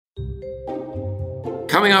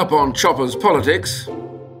Coming up on Chopper's Politics.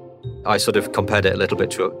 I sort of compared it a little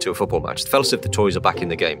bit to a football match. The fellas of the Tories are back in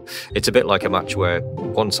the game. It's a bit like a match where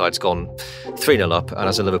one side's gone 3-0 up, and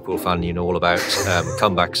as a Liverpool fan, you know all about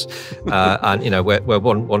comebacks. And, you know, where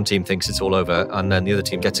one team thinks it's all over, and then the other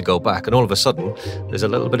team gets a goal back, and all of a sudden, there's a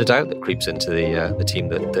little bit of doubt that creeps into the team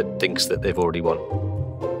that thinks that they've already won.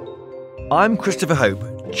 I'm Christopher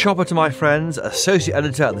Hope, Chopper to my friends, Associate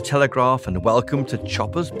Editor at The Telegraph, and welcome to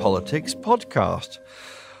Chopper's Politics podcast.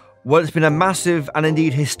 Well, it's been a massive and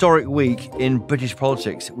indeed historic week in British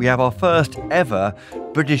politics. We have our first ever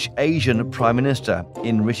British Asian Prime Minister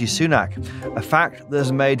in Rishi Sunak, a fact that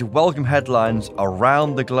has made welcome headlines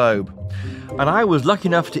around the globe. And I was lucky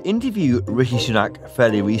enough to interview Rishi Sunak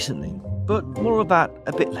fairly recently, but more of that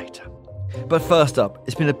a bit later. But first up,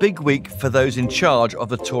 it's been a big week for those in charge of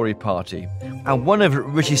the Tory party. And one of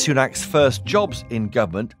Rishi Sunak's first jobs in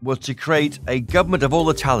government was to create a government of all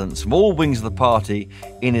the talents from all wings of the party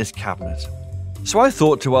in his cabinet. So I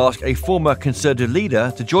thought to ask a former Conservative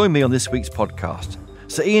leader to join me on this week's podcast,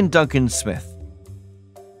 Sir Iain Duncan Smith.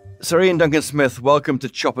 Sir Iain Duncan Smith, welcome to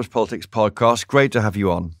Chopper's Politics podcast. Great to have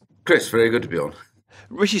you on. Chris, very good to be on.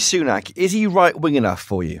 Rishi Sunak, is he right-wing enough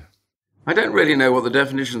for you? I don't really know what the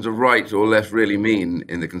definitions of right or left really mean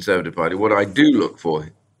in the Conservative Party. What I do look for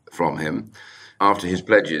from him after his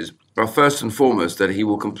pledges are first and foremost that he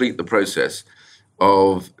will complete the process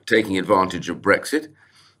of taking advantage of Brexit,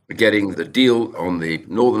 getting the deal on the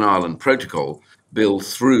Northern Ireland Protocol bill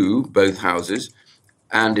through both houses,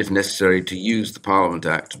 and if necessary to use the Parliament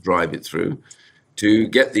Act to drive it through, to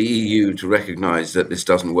get the EU to recognise that this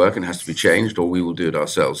doesn't work and has to be changed, or we will do it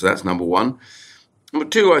ourselves. So that's number one. Number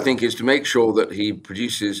two, I think, is to make sure that he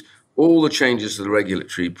produces all the changes to the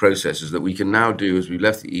regulatory processes that we can now do as we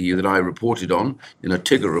left the EU that I reported on in a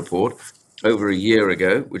TIGR report over a year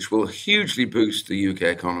ago, which will hugely boost the UK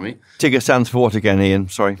economy. TIGR stands for what again, Iain?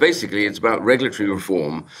 Sorry. Basically, it's about regulatory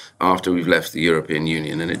reform after we've left the European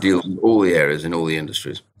Union, and it deals with all the areas in all the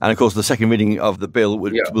industries. And of course, the second reading of the bill,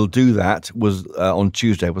 which will do that, was on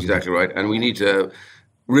Tuesday, wasn't it? Exactly right. And we need to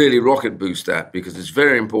really rocket boost that because it's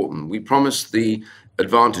very important. We promised the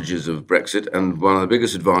advantages of Brexit, and one of the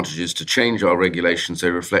biggest advantages to change our regulations so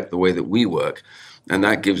they reflect the way that we work. And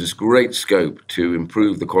that gives us great scope to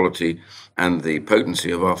improve the quality and the potency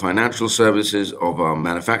of our financial services, of our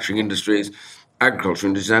manufacturing industries, agriculture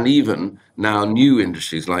industries, and even now new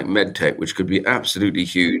industries like medtech, which could be absolutely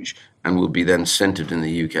huge and will be then centred in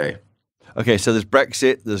the UK. OK, so there's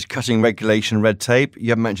Brexit, there's cutting regulation, red tape. You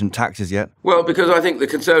haven't mentioned taxes yet. Well, because I think the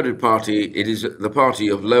Conservative Party, it is the party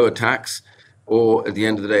of lower tax, or at the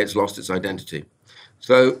end of the day, it's lost its identity.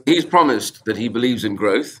 So he's promised that he believes in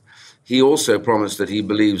growth. He also promised that he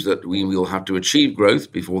believes that we will have to achieve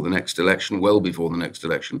growth before the next election, well before the next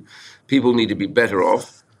election. People need to be better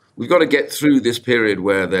off. We've got to get through this period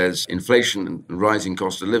where there's inflation and rising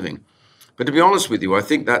cost of living. But to be honest with you, I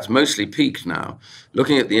think that's mostly peaked now.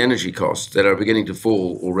 Looking at the energy costs that are beginning to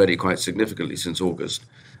fall already quite significantly since August,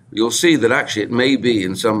 you'll see that actually it may be,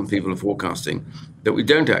 and some people are forecasting, that we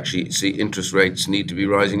don't actually see interest rates need to be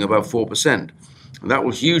rising above 4%. And that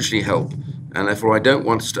will hugely help. And therefore, I don't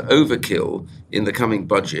want us to overkill in the coming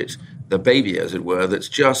budget the baby, as it were, that's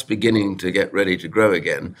just beginning to get ready to grow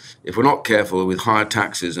again. If we're not careful with higher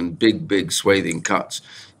taxes and big swathing cuts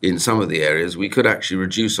in some of the areas, we could actually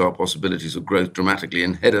reduce our possibilities of growth dramatically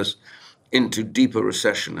and head us into deeper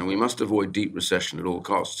recession, and we must avoid deep recession at all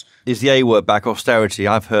costs. Is the A word back, austerity?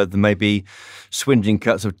 I've heard there may be swingeing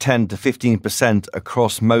cuts of 10 to 15%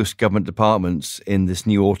 across most government departments in this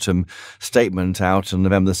new autumn statement out on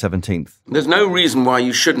November the 17th. There's no reason why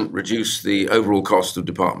you shouldn't reduce the overall cost of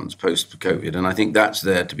departments post-COVID, and I think that's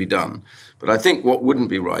there to be done. But I think what wouldn't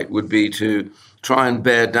be right would be to try and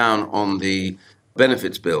bear down on the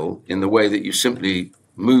benefits bill in the way that you simply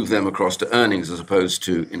move them across to earnings as opposed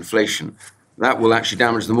to inflation. That will actually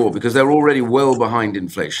damage them more because they're already well behind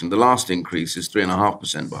inflation. The last increase is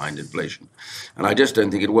 3.5% behind inflation. And I just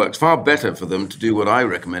don't think it works. Far better for them to do what I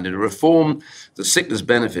recommended, to reform the sickness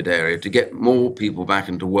benefit area to get more people back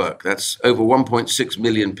into work. That's over 1.6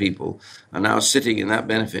 million people are now sitting in that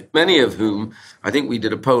benefit, many of whom, I think we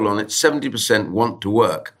did a poll on it, 70% want to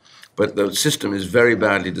work. But the system is very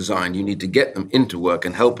badly designed. You need to get them into work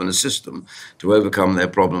and help and assist them to overcome their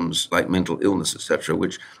problems like mental illness, etc.,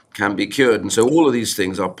 which can be cured. And so all of these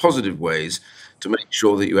things are positive ways to make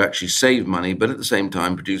sure that you actually save money, but at the same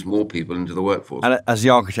time produce more people into the workforce. And as the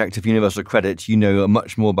architect of universal credit, you know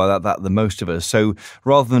much more about that than most of us. So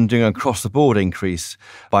rather than doing an across-the-board increase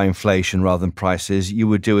by inflation rather than prices, you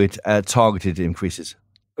would do it targeted increases.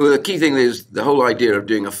 Well, the key thing is the whole idea of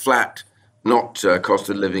doing a flat, not cost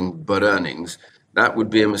of living, but earnings, that would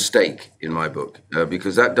be a mistake in my book,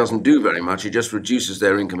 because that doesn't do very much. It just reduces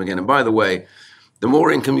their income again. And by the way, the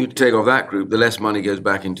more income you take off that group, the less money goes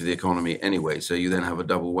back into the economy anyway. So you then have a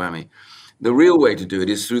double whammy. The real way to do it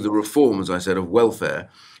is through the reform, as I said, of welfare,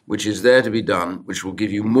 which is there to be done, which will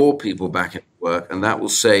give you more people back at work, and that will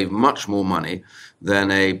save much more money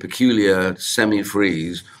than a peculiar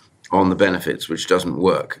semi-freeze on the benefits, which doesn't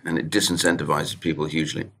work, and it disincentivizes people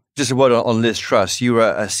hugely. Just a word on Liz Truss. You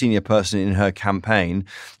were a senior person in her campaign.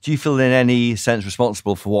 Do you feel in any sense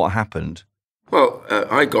responsible for what happened? Well,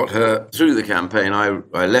 I got her through the campaign.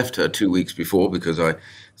 I left her 2 weeks before because I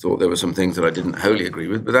thought there were some things that I didn't wholly agree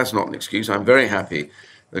with, but that's not an excuse. I'm very happy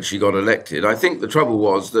that she got elected. I think the trouble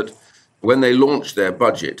was that when they launched their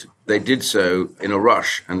budget, they did so in a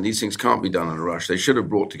rush, and these things can't be done in a rush. They should have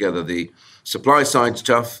brought together the supply side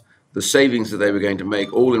stuff, the savings that they were going to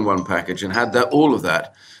make all in one package, and had all of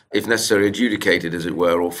that, if necessary, adjudicated, as it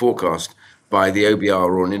were, or forecast by the OBR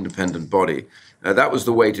or an independent body. That was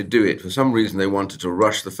the way to do it. For some reason, they wanted to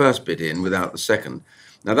rush the first bit in without the second.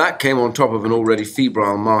 Now, that came on top of an already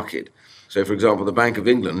febrile market. So, for example, the Bank of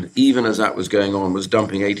England, even as that was going on, was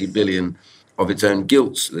dumping 80 billion of its own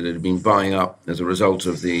gilts that it had been buying up as a result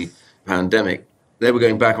of the pandemic. They were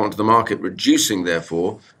going back onto the market, reducing,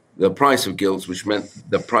 therefore, the price of gilts, which meant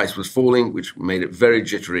the price was falling, which made it very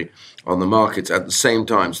jittery on the markets at the same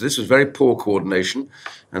time. So this was very poor coordination,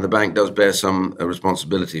 and the bank does bear some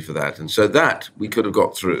responsibility for that. And so that we could have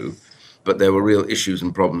got through, but there were real issues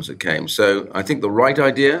and problems that came. So I think the right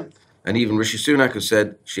idea, and even Rishi Sunak has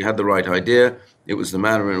said she had the right idea, it was the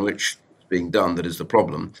manner in which it's being done that is the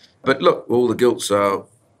problem. But look, all the gilts are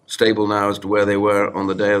stable now as to where they were on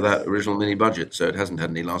the day of that original mini-budget, so it hasn't had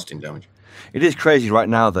any lasting damage. It is crazy right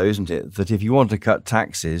now, though, isn't it, that if you want to cut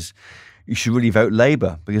taxes, you should really vote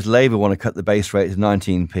Labour, because Labour want to cut the base rate to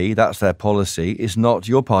 19p. That's their policy. It's not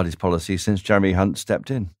your party's policy since Jeremy Hunt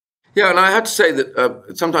stepped in. Yeah, and I have to say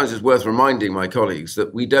that sometimes it's worth reminding my colleagues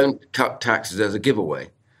that we don't cut taxes as a giveaway.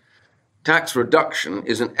 Tax reduction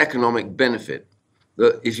is an economic benefit.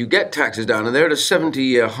 That if you get taxes down, and they're at a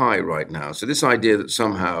 70-year high right now, so this idea that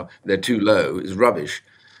somehow they're too low is rubbish.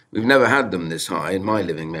 We've never had them this high, in my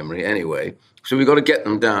living memory anyway. So we've got to get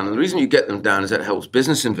them down. And the reason you get them down is that it helps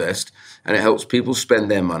business invest, and it helps people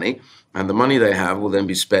spend their money. And the money they have will then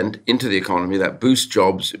be spent into the economy. That boosts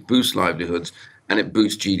jobs, it boosts livelihoods, and it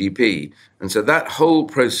boosts GDP. And so that whole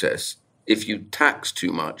process, if you tax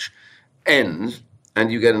too much, ends,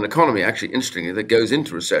 and you get an economy, actually, interestingly, that goes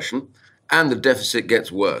into recession, and the deficit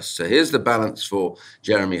gets worse. So here's the balance for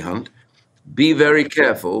Jeremy Hunt. Be very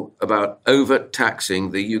careful about overtaxing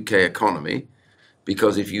the UK economy,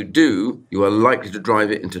 because if you do, you are likely to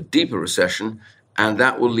drive it into deeper recession, and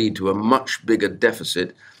that will lead to a much bigger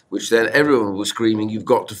deficit, which then everyone will be screaming, you've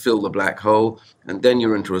got to fill the black hole, and then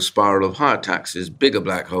you're into a spiral of higher taxes, bigger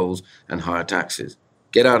black holes, and higher taxes.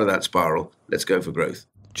 Get out of that spiral. Let's go for growth.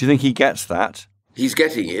 Do you think he gets that? He's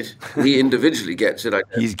getting it. He individually gets it.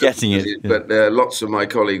 He's getting it. But lots of my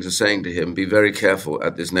colleagues are saying to him, be very careful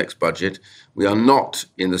at this next budget. We are not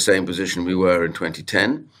in the same position we were in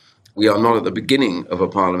 2010. We are not at the beginning of a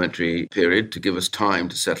parliamentary period to give us time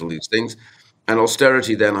to settle these things. And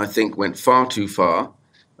austerity then, I think, went far too far.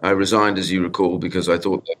 I resigned, as you recall, because I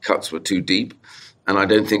thought the cuts were too deep. And I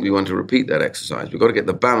don't think we want to repeat that exercise. We've got to get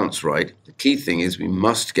the balance right. The key thing is we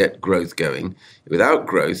must get growth going. Without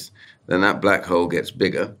growth, then that black hole gets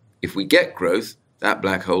bigger. If we get growth, that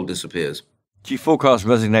black hole disappears. Do you forecast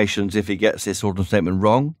resignations if he gets this autumn statement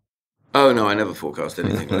wrong? Oh, no, I never forecast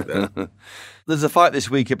anything like that. There's a fight this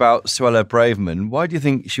week about Suella Braverman. Why do you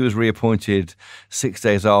think she was reappointed 6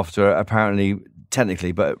 days after apparently,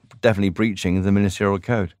 technically, but definitely breaching the ministerial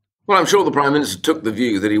code? Well, I'm sure the Prime Minister took the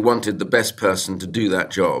view that he wanted the best person to do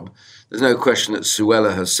that job. There's no question that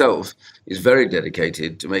Suella herself is very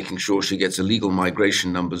dedicated to making sure she gets illegal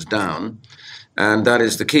migration numbers down. And that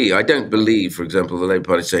is the key. I don't believe, for example, the Labour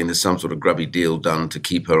Party is saying there's some sort of grubby deal done to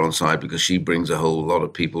keep her on side because she brings a whole lot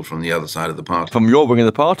of people from the other side of the party. From your wing of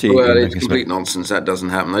the party? Well, it's complete nonsense. That doesn't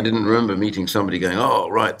happen. I didn't remember meeting somebody going, oh,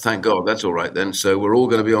 right, thank God, that's all right then. So we're all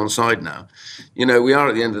going to be on side now. You know, we are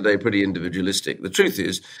at the end of the day pretty individualistic. The truth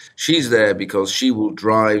is she's there because she will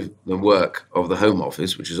drive the work of the Home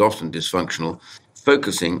Office, which is often dysfunctional,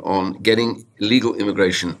 focusing on getting illegal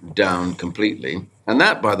immigration down completely. And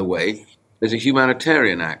that, by the way, is a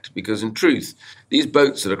humanitarian act, because in truth, these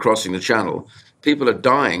boats that are crossing the channel, people are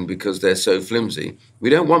dying because they're so flimsy. We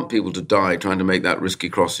don't want people to die trying to make that risky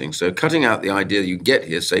crossing. So cutting out the idea that you get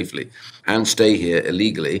here safely and stay here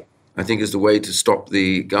illegally, I think is the way to stop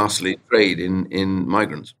the ghastly trade in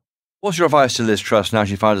migrants. What's your advice to Liz Truss now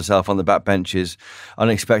she finds herself on the backbenches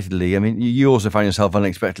unexpectedly? I mean, you also found yourself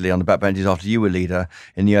unexpectedly on the backbenches after you were leader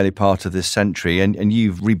in the early part of this century, and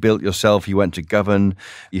you've rebuilt yourself. You went to govern,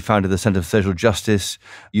 you founded the Centre for Social Justice.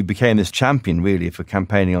 You became this champion, really, for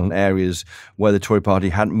campaigning on areas where the Tory party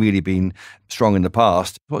hadn't really been strong in the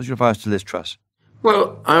past. What's your advice to Liz Truss?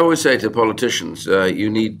 Well, I always say to politicians, you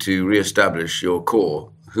need to re-establish your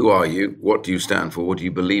core. Who are you? What do you stand for? What do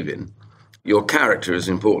you believe in? Your character is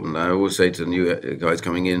important. I always say to the new guys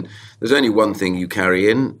coming in, there's only one thing you carry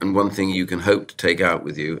in and one thing you can hope to take out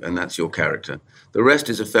with you, and that's your character. The rest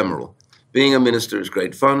is ephemeral. Being a minister is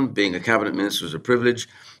great fun. Being a cabinet minister is a privilege.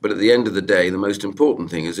 But at the end of the day, the most important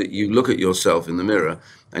thing is that you look at yourself in the mirror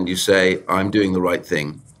and you say, I'm doing the right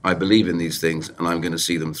thing. I believe in these things and I'm going to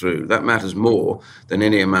see them through. That matters more than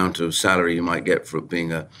any amount of salary you might get for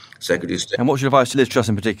being a Secretary of State. And what's your advice to Liz Truss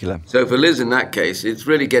in particular? So for Liz in that case, it's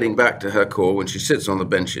really getting back to her core when she sits on the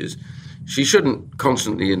benches. She shouldn't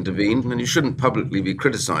constantly intervene and you shouldn't publicly be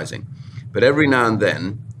criticising. But every now and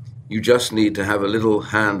then, you just need to have a little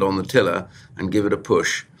hand on the tiller and give it a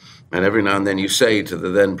push. And every now and then you say to the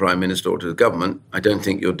then Prime Minister or to the government, I don't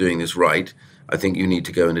think you're doing this right. I think you need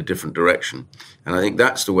to go in a different direction. And I think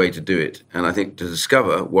that's the way to do it. And I think to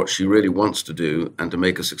discover what she really wants to do and to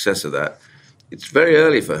make a success of that, it's very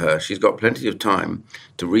early for her. She's got plenty of time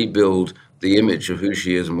to rebuild the image of who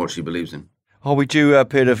she is and what she believes in. Are we due a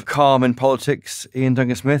period of calm in politics, Iain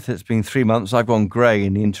Duncan Smith? It's been 3 months. I've gone grey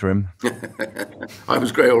in the interim. I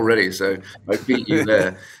was grey already, so I beat you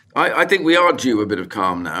there. I think we are due a bit of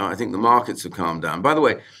calm now. I think the markets have calmed down. By the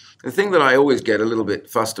way, the thing that I always get a little bit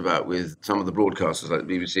fussed about with some of the broadcasters like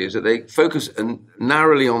the BBC is that they focus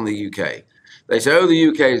narrowly on the UK. They say, oh, the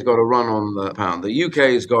UK has got a run on the pound. The UK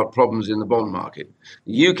has got problems in the bond market.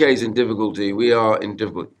 The UK is in difficulty. We are in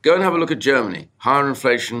difficulty. Go and have a look at Germany. Higher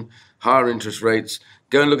inflation, higher interest rates.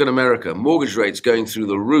 Go and look at America. Mortgage rates going through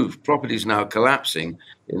the roof. Properties now collapsing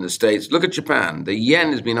in the States. Look at Japan. The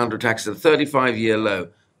yen has been under attack at a 35-year low.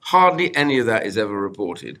 Hardly any of that is ever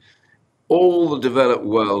reported. All the developed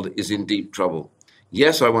world is in deep trouble.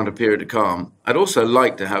 Yes, I want a period of calm. I'd also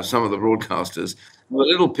like to have some of the broadcasters have a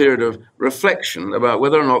little period of reflection about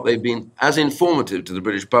whether or not they've been as informative to the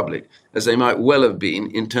British public as they might well have been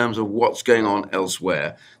in terms of what's going on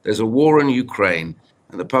elsewhere. There's a war in Ukraine,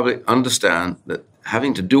 and the public understand that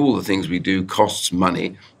having to do all the things we do costs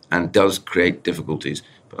money and does create difficulties.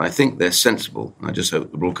 But I think they're sensible. And I just hope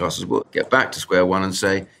the broadcasters will get back to square one and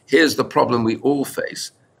say, here's the problem we all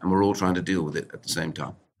face, and we're all trying to deal with it at the same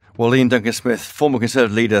time. Well, Iain Duncan Smith, former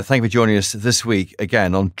Conservative leader, thank you for joining us this week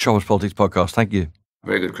again on Choppers Politics Podcast. Thank you.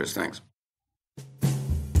 Very good, Chris. Thanks.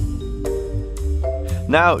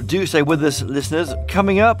 Now, do stay with us, listeners.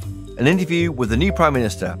 Coming up, an interview with the new Prime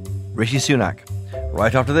Minister, Rishi Sunak.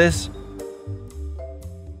 Right after this.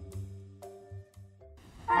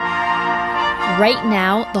 Right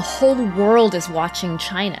now, the whole world is watching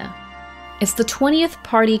China. It's the 20th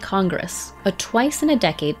Party Congress, a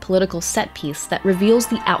twice-in-a-decade political set piece that reveals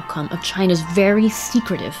the outcome of China's very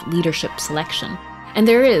secretive leadership selection. And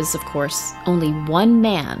there is, of course, only one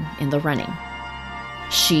man in the running: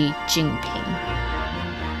 Xi Jinping.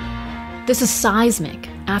 This is seismic.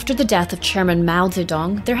 After the death of Chairman Mao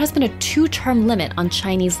Zedong, there has been a 2-term limit on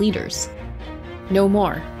Chinese leaders. No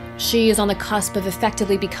more. Xi is on the cusp of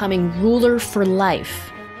effectively becoming ruler for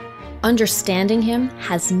life. Understanding him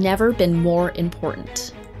has never been more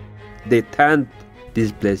important. They turned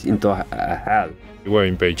this place into a hell. We're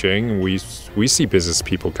in Beijing. We see business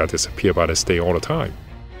people that disappear by the state all the time.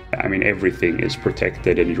 I mean, everything is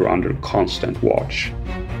protected and you're under constant watch.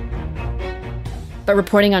 But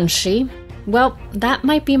reporting on Xi? Well, that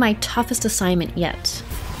might be my toughest assignment yet.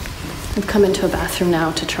 I've come into a bathroom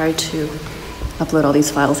now to try to upload all these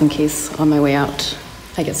files in case on my way out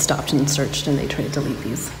I get stopped and searched and they try to delete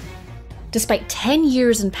these. Despite 10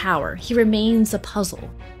 years in power, he remains a puzzle,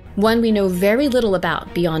 one we know very little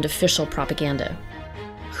about beyond official propaganda.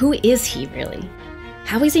 Who is he, really?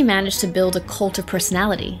 How has he managed to build a cult of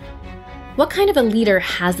personality? What kind of a leader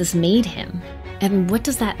has this made him? And what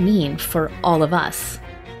does that mean for all of us?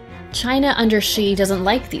 China under Xi doesn't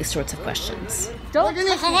like these sorts of questions. Don't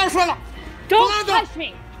touch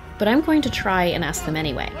me! But I'm going to try and ask them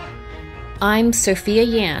anyway. I'm Sophia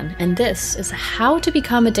Yan, and this is How to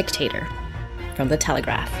Become a Dictator from The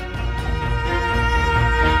Telegraph.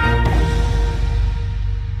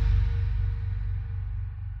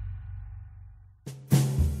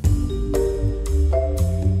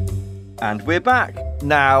 And we're back.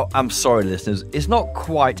 Now, I'm sorry, listeners, it's not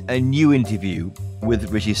quite a new interview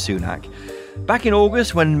with Rishi Sunak. Back in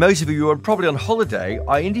August, when most of you were probably on holiday,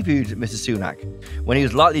 I interviewed Mr. Sunak when he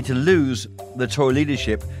was likely to lose the Tory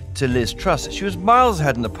leadership to Liz Truss. She was miles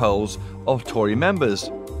ahead in the polls of Tory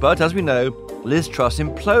members. But as we know, Liz Truss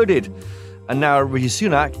imploded. And now Rishi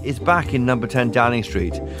Sunak is back in number 10 Downing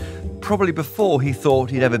Street, probably before he thought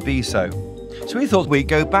he'd ever be so. So we thought we'd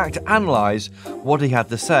go back to analyse what he had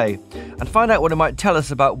to say and find out what it might tell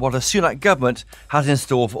us about what a Sunak government has in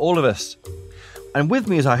store for all of us. And with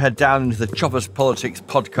me as I head down into the Choppers Politics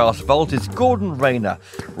podcast vault is Gordon Rayner,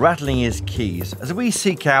 rattling his keys as we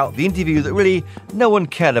seek out the interview that really no one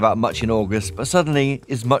cared about much in August, but suddenly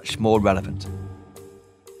is much more relevant.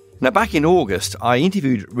 Now, back in August, I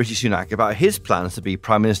interviewed Rishi Sunak about his plans to be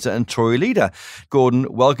Prime Minister and Tory leader. Gordon,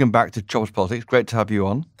 welcome back to Choppers Politics. Great to have you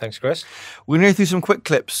on. Thanks, Chris. We're going to go through some quick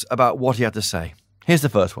clips about what he had to say. Here's the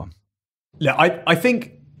first one. Look, I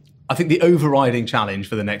think the overriding challenge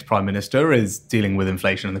for the next Prime Minister is dealing with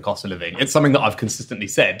inflation and the cost of living. It's something that I've consistently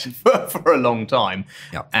said for a long time.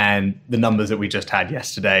 Yep. And the numbers that we just had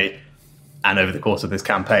yesterday and over the course of this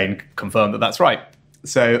campaign confirm that that's right.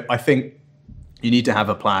 So I think you need to have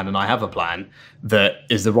a plan, and I have a plan that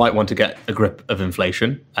is the right one to get a grip of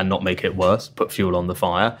inflation and not make it worse, put fuel on the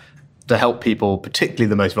fire, to help people, particularly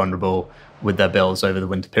the most vulnerable, with their bills over the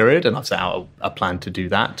winter period. And I've set out a plan to do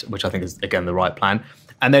that, which I think is, again, the right plan.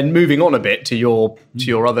 And then moving on a bit to your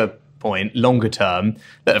other point, longer term,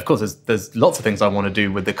 that of course there's lots of things I want to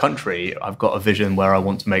do with the country. I've got a vision where I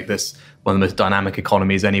want to make this one of the most dynamic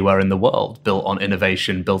economies anywhere in the world, built on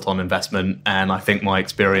innovation, built on investment. And I think my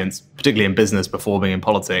experience, particularly in business before being in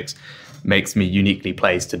politics, makes me uniquely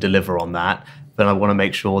placed to deliver on that. Then I want to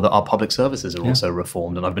make sure that our public services are also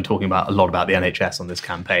reformed. And I've been talking a lot about the NHS on this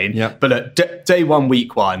campaign. Yeah. But at day one,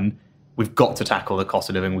 week one, we've got to tackle the cost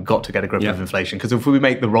of living. We've got to get a grip of inflation. Because if we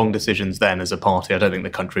make the wrong decisions then as a party, I don't think the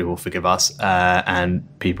country will forgive us and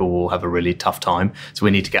people will have a really tough time. So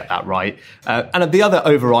we need to get that right. And the other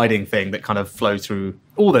overriding thing that kind of flows through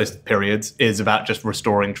all those periods is about just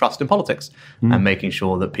restoring trust in politics and making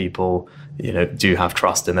sure that people, do have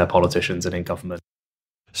trust in their politicians and in government.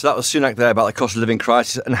 So that was Sunak there about the cost of living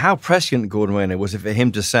crisis, and how prescient, Gordon Rayner, was it for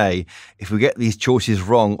him to say, if we get these choices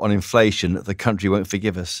wrong on inflation, the country won't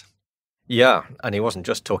forgive us? Yeah, and he wasn't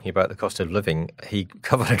just talking about the cost of living. He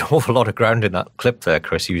covered an awful lot of ground in that clip there,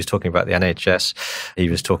 Chris. He was talking about the NHS. He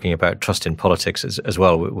was talking about trust in politics as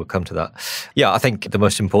well. We'll come to that. Yeah, I think the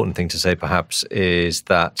most important thing to say perhaps is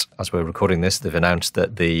that as we're recording this, they've announced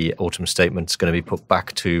that the autumn statement's going to be put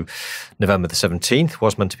back to November the 17th,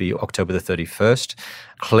 was meant to be October the 31st.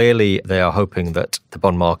 Clearly, they are hoping that the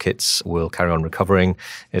bond markets will carry on recovering.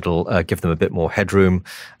 It'll give them a bit more headroom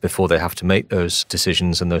before they have to make those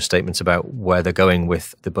decisions and those statements about where they're going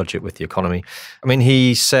with the budget, with the economy. I mean,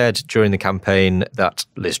 he said during the campaign that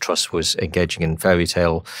Liz Truss was engaging in fairy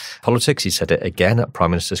tale politics. He said it again at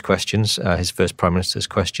Prime Minister's Questions. His first Prime Minister's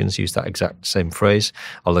Questions used that exact same phrase,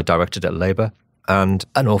 although directed at Labour. And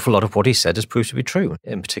an awful lot of what he said has proved to be true.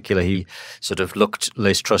 In particular, he sort of looked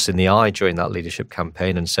Liz Truss in the eye during that leadership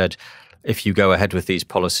campaign and said, if you go ahead with these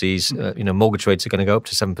policies, mortgage rates are going to go up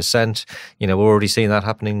to 7%. We're already seeing that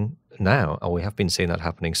happening now, or we have been seeing that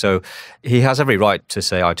happening. So he has every right to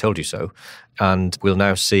say, I told you so. And we'll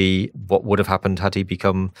now see what would have happened had he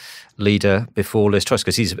become leader before Liz Truss,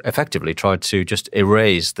 because he's effectively tried to just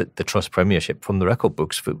erase the Truss premiership from the record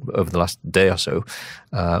books over the last day or so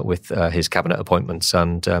with his cabinet appointments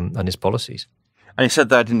and his policies. And he said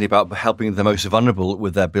that, didn't he, about helping the most vulnerable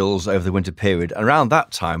with their bills over the winter period. Around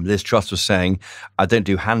that time, Liz Truss was saying, I don't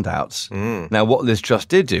do handouts. Now, what Liz Truss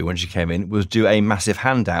did do when she came in was do a massive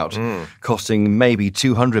handout, costing maybe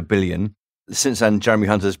 $200 billion. Since then, Jeremy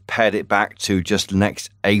Hunt has pared it back to just next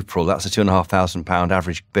April. That's a £2,500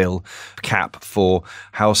 average bill cap for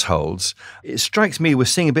households. It strikes me we're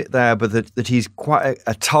seeing a bit there, but that he's quite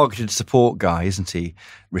a targeted support guy, isn't he,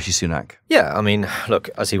 Rishi Sunak? Yeah, I mean, look,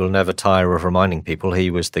 as he will never tire of reminding people, he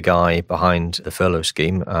was the guy behind the furlough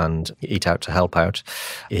scheme and Eat Out to Help Out.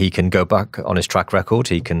 He can go back on his track record.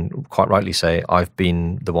 He can quite rightly say, I've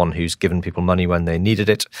been the one who's given people money when they needed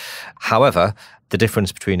it. However, the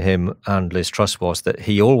difference between him and Liz Truss was that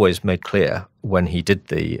he always made clear when he did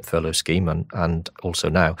the furlough scheme and also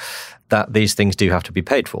now that these things do have to be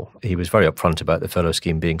paid for. He was very upfront about the furlough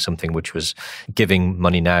scheme being something which was giving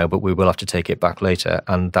money now, but we will have to take it back later.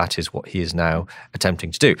 And that is what he is now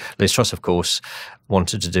attempting to do. Liz Truss, of course,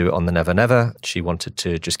 wanted to do it on the never, never. She wanted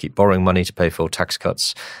to just keep borrowing money to pay for tax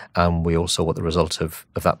cuts. And we all saw what the result of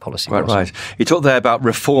that policy was. Right. You talked there about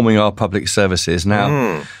reforming our public services.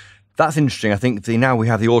 Now, That's interesting. I think now we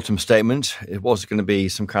have the autumn statement. It was going to be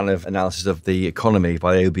some kind of analysis of the economy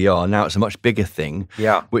by the OBR. Now it's a much bigger thing,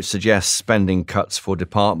 which suggests spending cuts for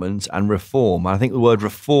departments and reform. I think the word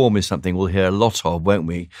reform is something we'll hear a lot of, won't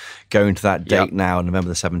we, going to that date now, November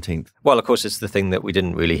the 17th. Well, of course, it's the thing that we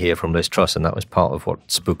didn't really hear from Liz Truss, and that was part of what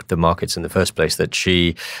spooked the markets in the first place, that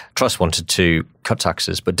Truss wanted to cut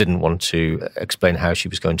taxes but didn't want to explain how she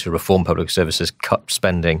was going to reform public services, cut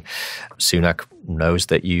spending. Sunak knows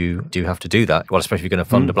that you do have to do that, well, especially if you're going to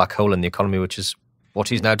fund a black hole in the economy, which is what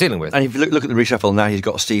he's now dealing with. And if you look at the reshuffle now, he's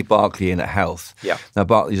got Steve Barclay in at Health. Now,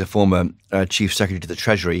 Barclay's a former Chief Secretary to the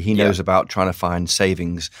Treasury. He knows about trying to find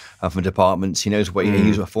savings from departments. He knows what he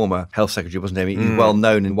was a former Health Secretary, wasn't he? He's well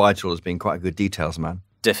known in Whitehall as being quite a good details man.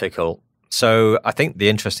 Difficult. So I think the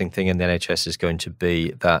interesting thing in the NHS is going to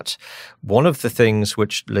be that one of the things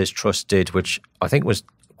which Liz Truss did, which I think was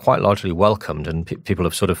quite largely welcomed, and people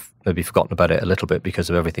have sort of maybe forgotten about it a little bit because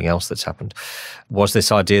of everything else that's happened, was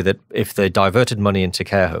this idea that if they diverted money into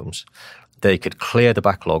care homes, they could clear the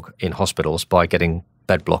backlog in hospitals by getting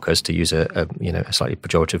bed blockers, to use a slightly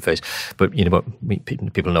pejorative phrase, but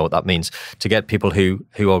people know what that means, to get people who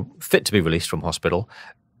are fit to be released from hospital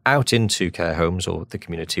out into care homes or the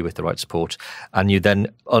community with the right support, and you then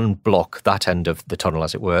unblock that end of the tunnel,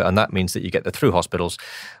 as it were, and that means that you get the through hospitals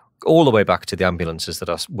all the way back to the ambulances that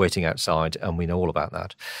are waiting outside, and we know all about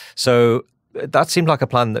that. So that seemed like a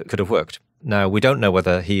plan that could have worked. Now, we don't know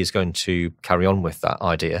whether he is going to carry on with that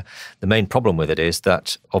idea. The main problem with it is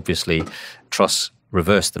that, obviously, Truss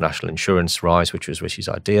reversed the national insurance rise, which was Rishi's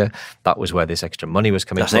idea. That was where this extra money was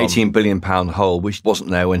coming from. That's an £18 billion hole, which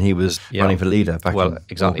wasn't there when he was running for leader back in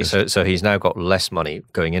exactly. August. So he's now got less money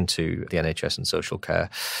going into the NHS and social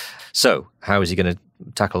care. So how is he going to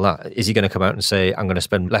tackle that? Is he going to come out and say, I'm going to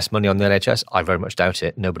spend less money on the NHS? I very much doubt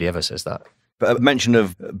it. Nobody ever says that. But a mention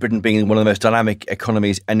of Britain being one of the most dynamic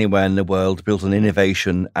economies anywhere in the world, built on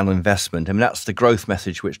innovation and investment. I mean, that's the growth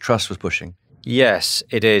message which Truss was pushing. Yes,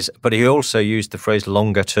 it is. But he also used the phrase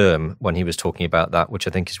longer term when he was talking about that, which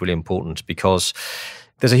I think is really important, because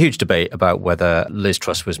there's a huge debate about whether Liz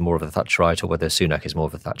Truss was more of a Thatcherite or whether Sunak is more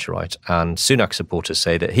of a Thatcherite. And Sunak supporters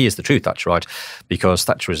say that he is the true Thatcherite because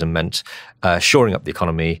Thatcherism meant shoring up the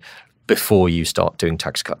economy before you start doing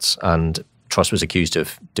tax cuts. And Truss was accused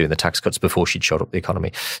of doing the tax cuts before she'd shored up the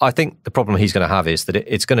economy. I think the problem he's going to have is that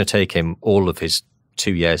it's going to take him all of his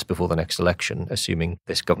 2 years before the next election, assuming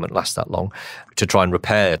this government lasts that long, to try and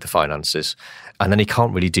repair the finances. And then he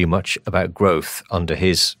can't really do much about growth under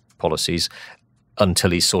his policies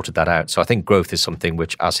until he's sorted that out. So I think growth is something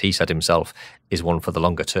which, as he said himself, is one for the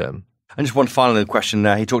longer term. And just one final question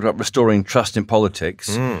there. He talked about restoring trust in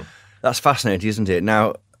politics. That's fascinating, isn't it?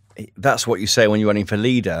 Now, that's what you say when you're running for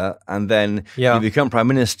leader, and then you become Prime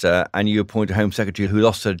Minister and you appoint a Home Secretary who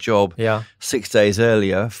lost her job 6 days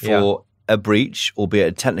earlier for a breach, albeit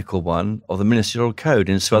a technical one, of the ministerial code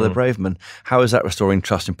in Suella Braverman. How is that restoring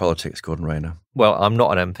trust in politics, Gordon Rayner? Well, I'm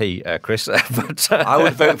not an MP, Chris, but I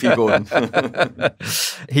would vote for you, Gordon.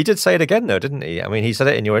 He did say it again, though, didn't he? I mean, he said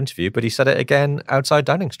it in your interview, but he said it again outside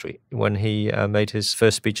Downing Street when he made his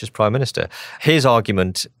first speech as Prime Minister. His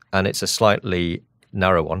argument, and it's a slightly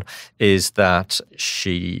narrow one, is that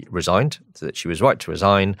she resigned, that she was right to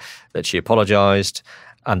resign, that she apologised,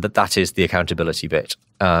 and that is the accountability bit,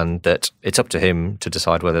 and that it's up to him to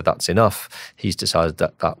decide whether that's enough. He's decided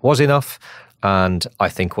that that was enough. And I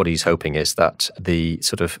think what he's hoping is that the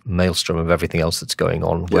sort of maelstrom of everything else that's going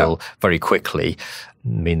on will very quickly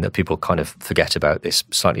mean that people kind of forget about this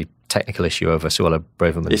slightly technical issue over Suella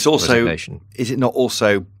Braverman's resignation. Is it not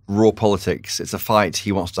also raw politics? It's a fight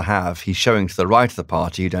he wants to have. He's showing to the right of the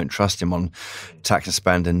party, who don't trust him on tax and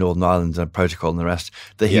spend in Northern Ireland and protocol and the rest,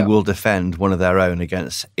 that he will defend one of their own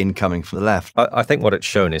against incoming from the left. I think what it's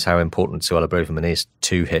shown is how important Suella Braverman is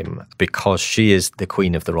to him, because she is the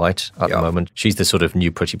queen of the right at the moment. She's the sort of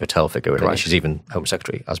new Priti Patel figure. Right. She's even Home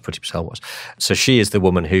Secretary, as Priti Patel was. So she is the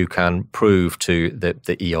woman who can prove to the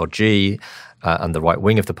ERG and the right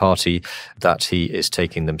wing of the party that he is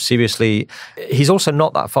taking them seriously. He's also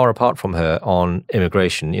not that far apart from her on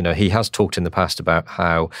immigration. You know, he has talked in the past about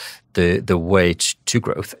how the way to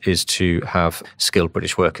growth is to have skilled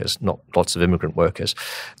British workers, not lots of immigrant workers.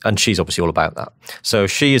 And she's obviously all about that. So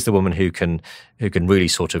she is the woman who can really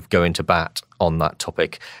sort of go into bat on that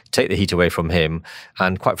topic, take the heat away from him.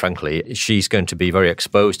 And quite frankly, she's going to be very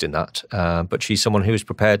exposed in that. But she's someone who is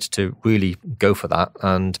prepared to really go for that,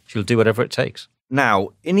 and she'll do whatever it takes. Now,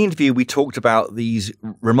 in the interview, we talked about these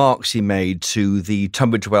remarks he made to the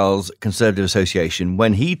Tunbridge Wells Conservative Association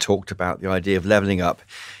when he talked about the idea of levelling up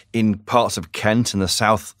in parts of Kent and the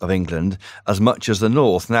south of England as much as the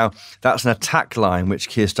north. Now, that's an attack line which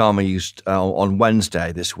Keir Starmer used on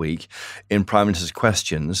Wednesday this week in Prime Minister's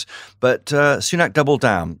Questions. But Sunak doubled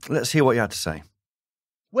down. Let's hear what you had to say.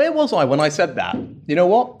 Where was I when I said that? You know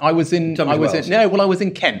what? I was in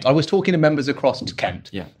Kent. I was talking to members across Kent.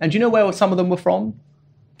 Yeah. And do you know where some of them were from?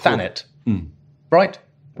 Thanet. Right?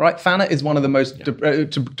 Right, Thanet is one of the most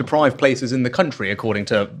deprived places in the country, according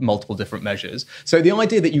to multiple different measures. So the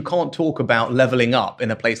idea that you can't talk about levelling up in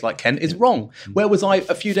a place like Kent is wrong. Where was I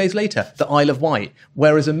a few days later? The Isle of Wight,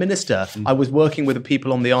 where as a minister, I was working with the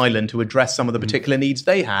people on the island to address some of the particular needs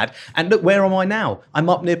they had. And look, where am I now? I'm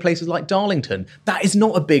up near places like Darlington. That is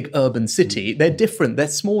not a big urban city. They're different. They're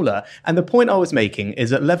smaller. And the point I was making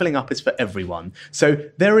is that levelling up is for everyone. So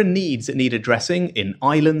there are needs that need addressing in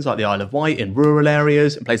islands like the Isle of Wight, in rural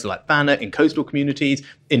areas, in places like Thanet, in coastal communities,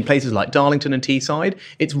 in places like Darlington and Teesside.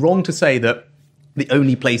 It's wrong to say that the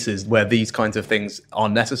only places where these kinds of things are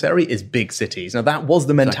necessary is big cities. Now, that was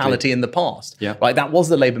the mentality in the past. Yeah. Right? That was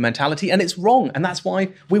the Labour mentality, and it's wrong. And that's why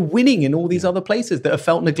we're winning in all these other places that have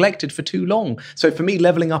felt neglected for too long. So for me,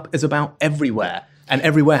 levelling up is about everywhere. And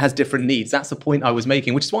everywhere has different needs. That's the point I was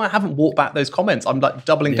making, which is why I haven't walked back those comments. I'm like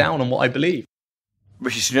doubling down on what I believe.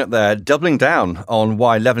 Rishi Sunak there, doubling down on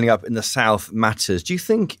why levelling up in the south matters. Do you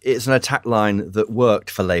think it's an attack line that worked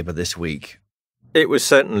for Labour this week? It was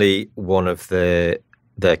certainly one of their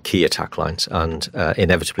key attack lines, and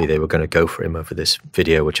inevitably they were going to go for him over this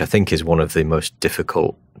video, which I think is one of the most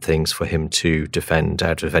difficult things for him to defend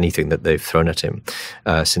out of anything that they've thrown at him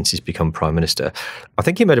since he's become Prime Minister. I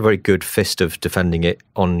think he made a very good fist of defending it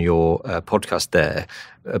on your podcast there,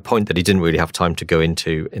 a point that he didn't really have time to go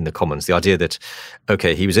into in the Commons. The idea that,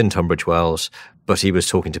 okay, he was in Tunbridge Wells, but he was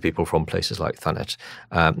talking to people from places like Thanet.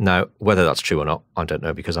 Now, whether that's true or not, I don't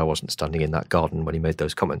know, because I wasn't standing in that garden when he made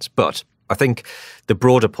those comments. But I think the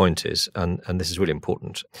broader point is, and this is really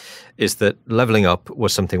important, is that levelling up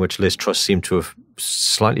was something which Liz Truss seemed to have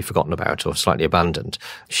slightly forgotten about or slightly abandoned.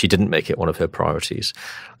 She didn't make it one of her priorities.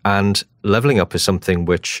 And levelling up is something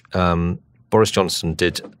which Boris Johnson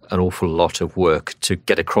did an awful lot of work to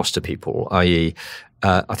get across to people, i.e.,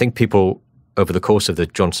 I think people over the course of the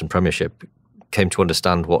Johnson premiership came to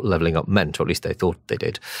understand what levelling up meant, or at least they thought they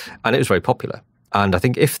did. And it was very popular. And I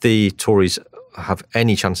think if the Tories have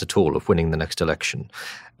any chance at all of winning the next election,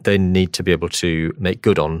 they need to be able to make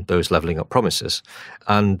good on those levelling up promises.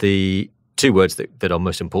 And the two words that are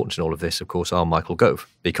most important in all of this, of course, are Michael Gove,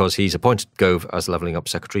 because he's appointed Gove as levelling up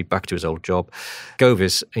secretary back to his old job. Gove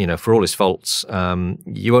is, for all his faults,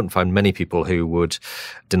 you won't find many people who would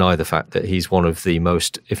deny the fact that he's one of the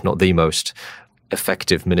most, if not the most,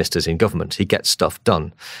 effective ministers in government. He gets stuff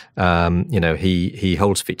done. He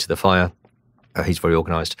holds feet to the fire. He's very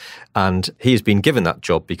organised. And he has been given that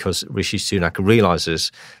job because Rishi Sunak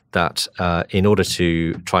realises that in order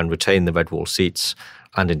to try and retain the red wall seats,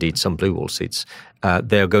 and indeed some blue wall seats,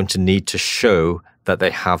 they are going to need to show that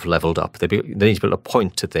they have levelled up. They need to be able to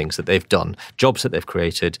point to things that they've done, jobs that they've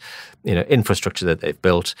created, infrastructure that they've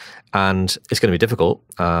built, and it's going to be difficult.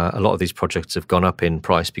 A lot of these projects have gone up in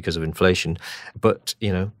price because of inflation, but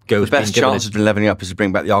Gove's the best chance of levelling up is to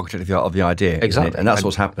bring back the architect of the idea, exactly, and that's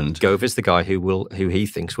what's happened. Gove is the guy who he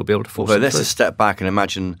thinks will be able to force. But let's just step back and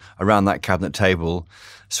imagine around that cabinet table,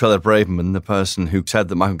 Suella Braverman, the person who said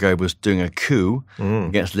that Michael Gove was doing a coup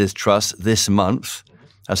against Liz Truss this month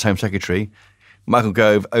as Home Secretary. Michael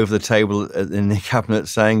Gove over the table in the cabinet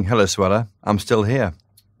saying, "Hello, Suella, I'm still here."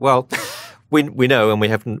 Well, we know, and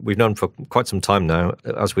we've known for quite some time now,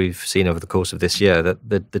 as we've seen over the course of this year,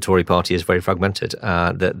 that the Tory party is very fragmented,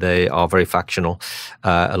 that they are very factional.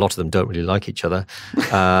 A lot of them don't really like each other,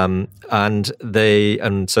 and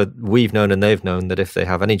so we've known and they've known that if they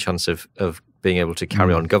have any chance of being able to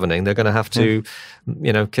carry on governing, they're going to have to,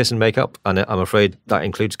 kiss and make up, and I'm afraid that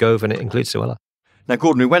includes Gove and it includes Suella. Now,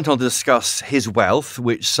 Gordon, we went on to discuss his wealth,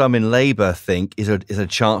 which some in Labour think is a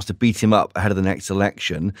chance to beat him up ahead of the next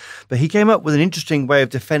election. But he came up with an interesting way of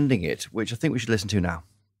defending it, which I think we should listen to now.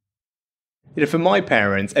 For my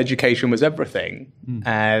parents, education was everything.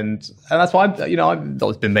 And that's why, I've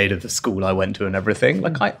always been made of the school I went to and everything.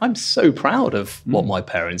 Like, I'm so proud of what my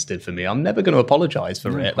parents did for me. I'm never going to apologise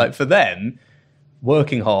for it. Like, for them,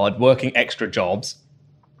 working hard, working extra jobs,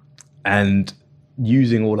 and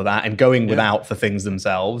using all of that and going without for things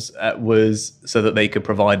themselves was so that they could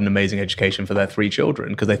provide an amazing education for their 3 children,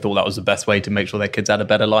 because they thought that was the best way to make sure their kids had a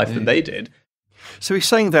better life than they did. So he's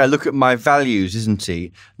saying there, look at my values, isn't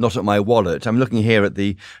he? Not at my wallet. I'm looking here at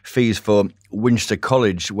the fees for Winchester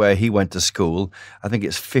College, where he went to school. I think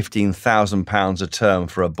it's £15,000 a term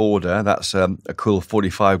for a boarder. That's a cool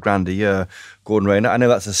 45 grand a year, Gordon Rayner. I know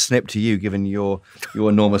that's a snip to you, given your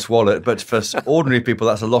enormous wallet, but for ordinary people,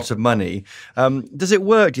 that's a lot of money. Does it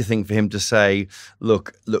work, do you think, for him to say,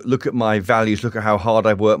 look at my values, look at how hard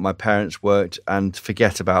I've worked, my parents worked, and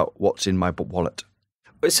forget about what's in my wallet?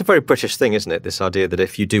 It's a very British thing, isn't it? This idea that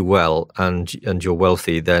if you do well and you're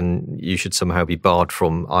wealthy, then you should somehow be barred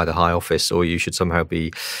from either high office or you should somehow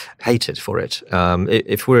be hated for it.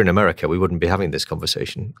 If we're in America, we wouldn't be having this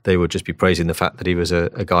conversation. They would just be praising the fact that he was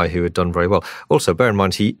a guy who had done very well. Also, bear in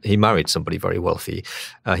mind, he married somebody very wealthy.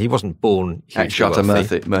 He wasn't born hugely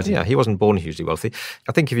wealthy. Yeah, he wasn't born hugely wealthy.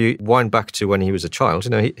 I think if you wind back to when he was a child,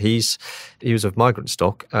 he was of migrant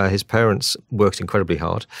stock. His parents worked incredibly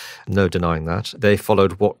hard, no denying that. They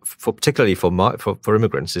followed particularly for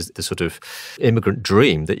immigrants, is the sort of immigrant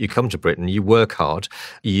dream that you come to Britain, you work hard,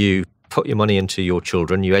 you put your money into your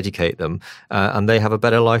children, you educate them, and they have a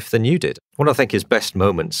better life than you did. One of, I think, his best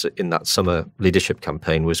moments in that summer leadership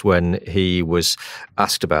campaign was when he was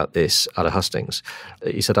asked about this at a hustings.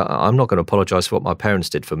 He said, I'm not going to apologise for what my parents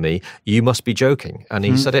did for me. You must be joking. And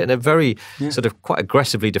he said it in a very sort of quite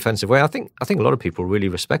aggressively defensive way. I think a lot of people really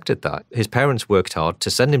respected that. His parents worked hard to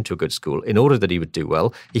send him to a good school in order that he would do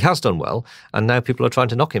well. He has done well, and now people are trying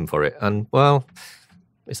to knock him for it. And, well,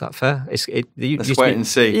 is that fair? Let's wait and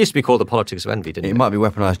see. It used to be called the politics of envy, didn't it? It might be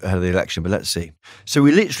weaponised ahead of the election, but let's see. So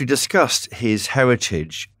we literally discussed his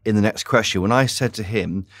heritage in the next question when I said to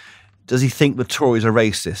him, does he think the Tories are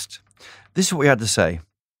racist? This is what we had to say.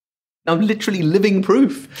 Now, literally living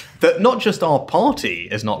proof that not just our party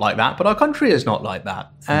is not like that, but our country is not like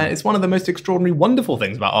that. It's one of the most extraordinary, wonderful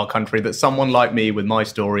things about our country that someone like me with my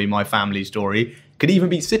story, my family story, could even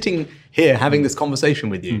be sitting here having this conversation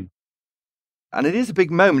with you. And it is a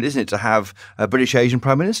big moment, isn't it, to have a British Asian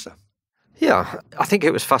Prime Minister? Yeah, I think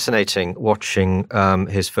it was fascinating watching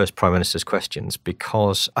his first Prime Minister's questions,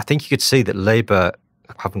 because I think you could see that Labour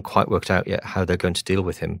haven't quite worked out yet how they're going to deal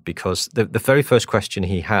with him, because the very first question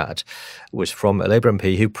he had was from a Labour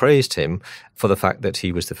MP who praised him for the fact that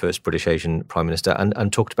he was the first British Asian Prime Minister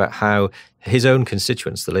and talked about how his own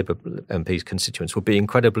constituents, the Labour MP's constituents, would be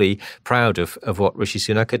incredibly proud of what Rishi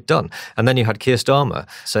Sunak had done. And then you had Keir Starmer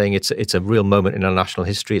saying it's a real moment in our national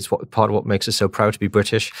history. It's part of what makes us so proud to be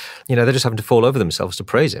British. They're just having to fall over themselves to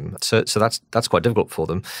praise him. So that's quite difficult for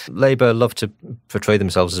them. Labour love to portray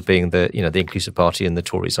themselves as being the inclusive party, and the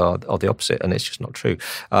Tories are the opposite, and it's just not true.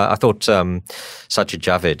 I thought Sajid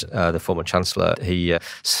Javid, the former Chancellor, he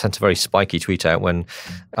sent a very spiky tweet out when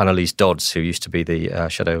Annalise Dodds, who used to be the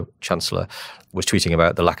Shadow Chancellor, was tweeting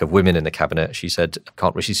about the lack of women in the cabinet. She said,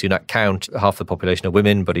 can't Rishi Sunak count half the population of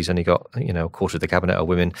women, but he's only got, a quarter of the cabinet are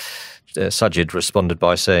women. Sajid responded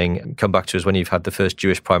by saying, come back to us when you've had the first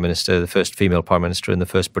Jewish Prime Minister, the first female Prime Minister, and the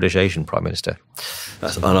first British Asian Prime Minister.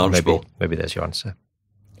 That's unanswerable. Maybe there's your answer.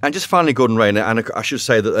 And just finally, Gordon Rayner, and I should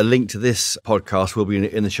say that a link to this podcast will be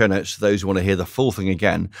in the show notes for those who want to hear the full thing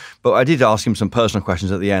again. But I did ask him some personal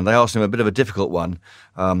questions at the end. I asked him a bit of a difficult one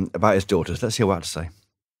about his daughters. Let's hear what I had to say.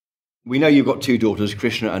 We know you've got two daughters,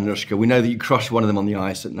 Krishna and Anushka. We know that you crushed one of them on the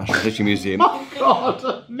ice at National History Museum. Oh,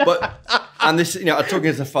 God! No. And this, I'm talking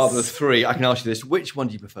as a father of three. I can ask you this: which one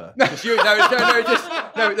do you prefer? No, ignore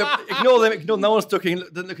them. No one's talking.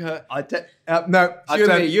 Don't look at her.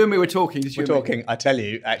 You and me were talking. We're talking. I tell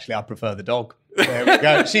you, actually, I prefer the dog. There we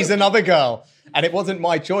go. She's another girl, and it wasn't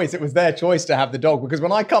my choice. It was their choice to have the dog, because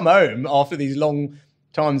when I come home after these long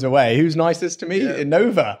times away, who's nicest to me? Yeah.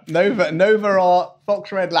 Nova, our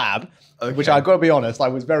Fox Red Lab, which I've got to be honest, I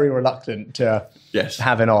was very reluctant to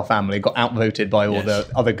have in our family. Got outvoted by all the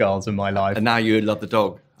other girls in my life. And now you love the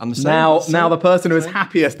dog. I'm the same. Now the person who is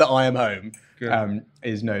happiest that I am home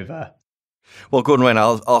is Nova. Well, Gordon Rayner,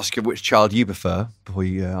 I'll ask you which child you prefer before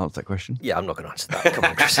you answer that question. Yeah, I'm not going to answer that. Come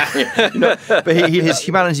on, Chris. But his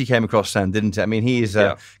humanity came across then, didn't it? I mean, he is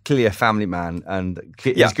clearly a family man, and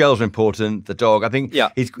his girls are important, the dog. I think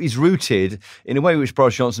he's rooted in a way which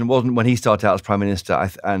Boris Johnson wasn't when he started out as Prime Minister,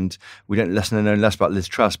 and we don't know less about Liz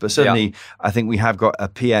Truss, but certainly I think we have got a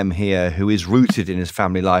PM here who is rooted in his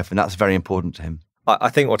family life, and that's very important to him. I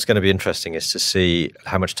think what's going to be interesting is to see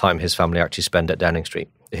how much time his family actually spend at Downing Street.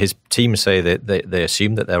 His team say that they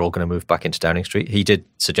assume that they're all going to move back into Downing Street. He did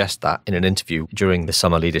suggest that in an interview during the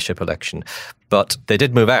summer leadership election. But they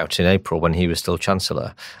did move out in April when he was still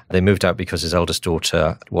Chancellor. They moved out because his eldest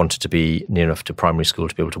daughter wanted to be near enough to primary school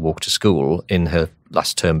to be able to walk to school in her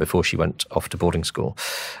last term before she went off to boarding school.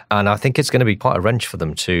 And I think it's going to be quite a wrench for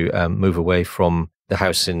them to move away from the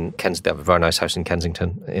house in Kensington. They have a very nice house in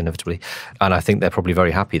Kensington, inevitably. And I think they're probably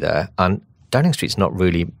very happy there. And Downing Street's not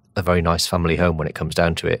really a very nice family home when it comes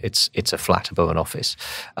down to it. It's a flat above an office.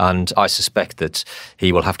 And I suspect that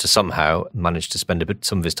he will have to somehow manage to spend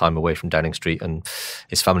some of his time away from Downing Street, and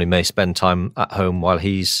his family may spend time at home while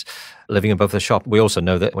he's living above the shop. We also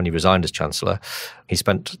know that when he resigned as Chancellor, he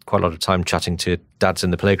spent quite a lot of time chatting to dads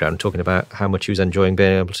in the playground, talking about how much he was enjoying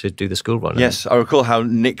being able to do the school run. Yes, I recall how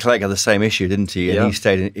Nick Clegg had the same issue, didn't he? And Yeah. he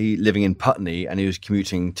stayed living in Putney, and he was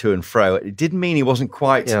commuting to and fro. It didn't mean he wasn't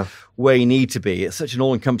quite where you need to be. It's such an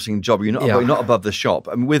all-encompassing job. You're not above the shop.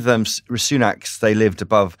 I mean, with Sunak's, they lived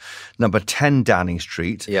above number 10 Downing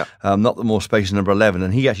Street, not the more spacious number 11.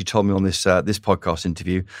 And he actually told me on this podcast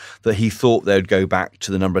interview that he thought they would go back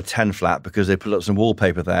to the number 10 flat because they put up some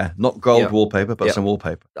wallpaper there, not gold wallpaper, but some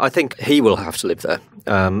wallpaper. I think he will have to live there.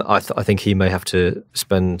 I think he may have to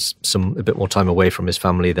spend a bit more time away from his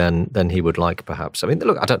family than he would like, perhaps. I mean,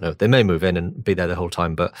 look, I don't know. They may move in and be there the whole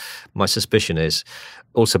time, but my suspicion is,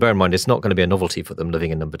 also bear in mind, it's not going to be a novelty for them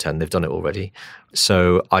living in number 10. They've done it already.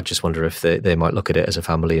 So I just wonder if they might look at it as a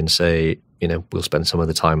family and say, we'll spend some of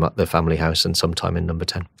the time at the family house and some time in number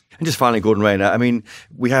 10. And just finally, Gordon Rayner, I mean,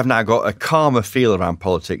 we have now got a calmer feel around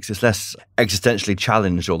politics. It's less existentially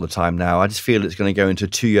challenged all the time now. I just feel it's going to go into a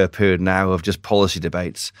 2-year period now of just policy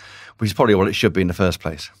debates, which is probably what it should be in the first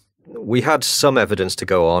place. We had some evidence to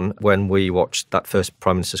go on when we watched that first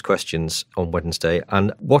Prime Minister's Questions on Wednesday.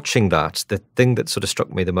 And watching that, the thing that sort of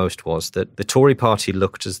struck me the most was that the Tory party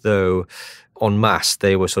looked as though, en masse,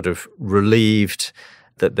 they were sort of relieved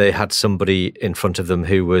that they had somebody in front of them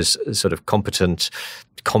who was sort of competent,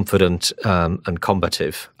 confident and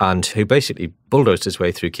combative, and who basically bulldozed his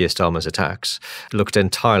way through Keir Starmer's attacks, looked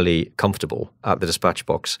entirely comfortable at the dispatch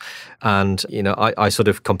box. And, I sort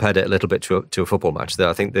of compared it a little bit to a football match.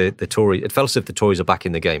 I think it felt as if the Tories are back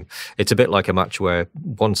in the game. It's a bit like a match where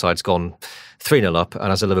one side's gone 3-0 up,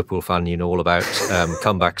 and as a Liverpool fan, you know all about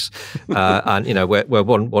comebacks. And, where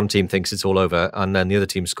one team thinks it's all over, and then the other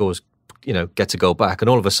team scores, gets a goal back, and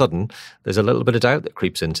all of a sudden there's a little bit of doubt that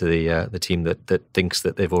creeps into the team that thinks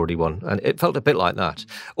that they've already won. And it felt a bit like that,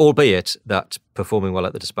 albeit that performing well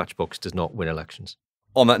at the dispatch box does not win elections.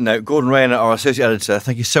 On that note, Gordon Rayner, our Associate Editor,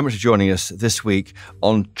 thank you so much for joining us this week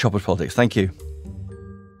on Choppers Politics. Thank you.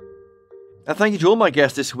 And thank you to all my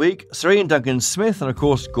guests this week, Sir Iain Duncan Smith and, of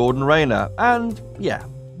course, Gordon Rayner. And,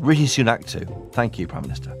 Rishi Sunak too. Thank you, Prime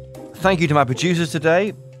Minister. Thank you to my producers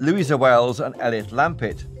today, Louisa Wells and Elliot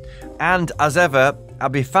Lampitt. And as ever, I'll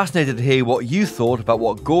be fascinated to hear what you thought about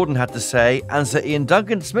what Gordon had to say and Sir Iain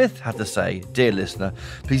Duncan Smith had to say. Dear listener,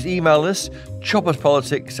 please email us,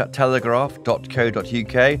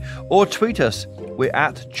 chopperspolitics@telegraph.co.uk, or tweet us. We're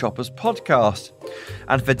at Choppers Podcast.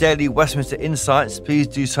 And for daily Westminster insights, please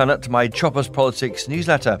do sign up to my Choppers Politics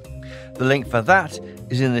newsletter. The link for that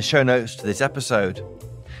is in the show notes to this episode.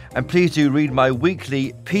 And please do read my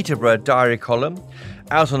weekly Peterborough Diary column,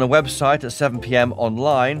 out on the website at 7 p.m.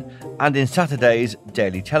 online and in Saturday's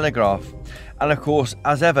Daily Telegraph. And of course,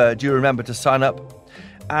 as ever, do remember to sign up.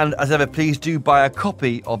 And as ever, please do buy a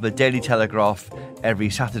copy of the Daily Telegraph every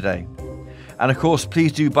Saturday. And of course,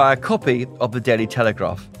 please do buy a copy of the Daily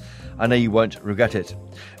Telegraph. I know you won't regret it.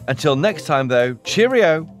 Until next time, though,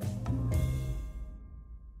 cheerio!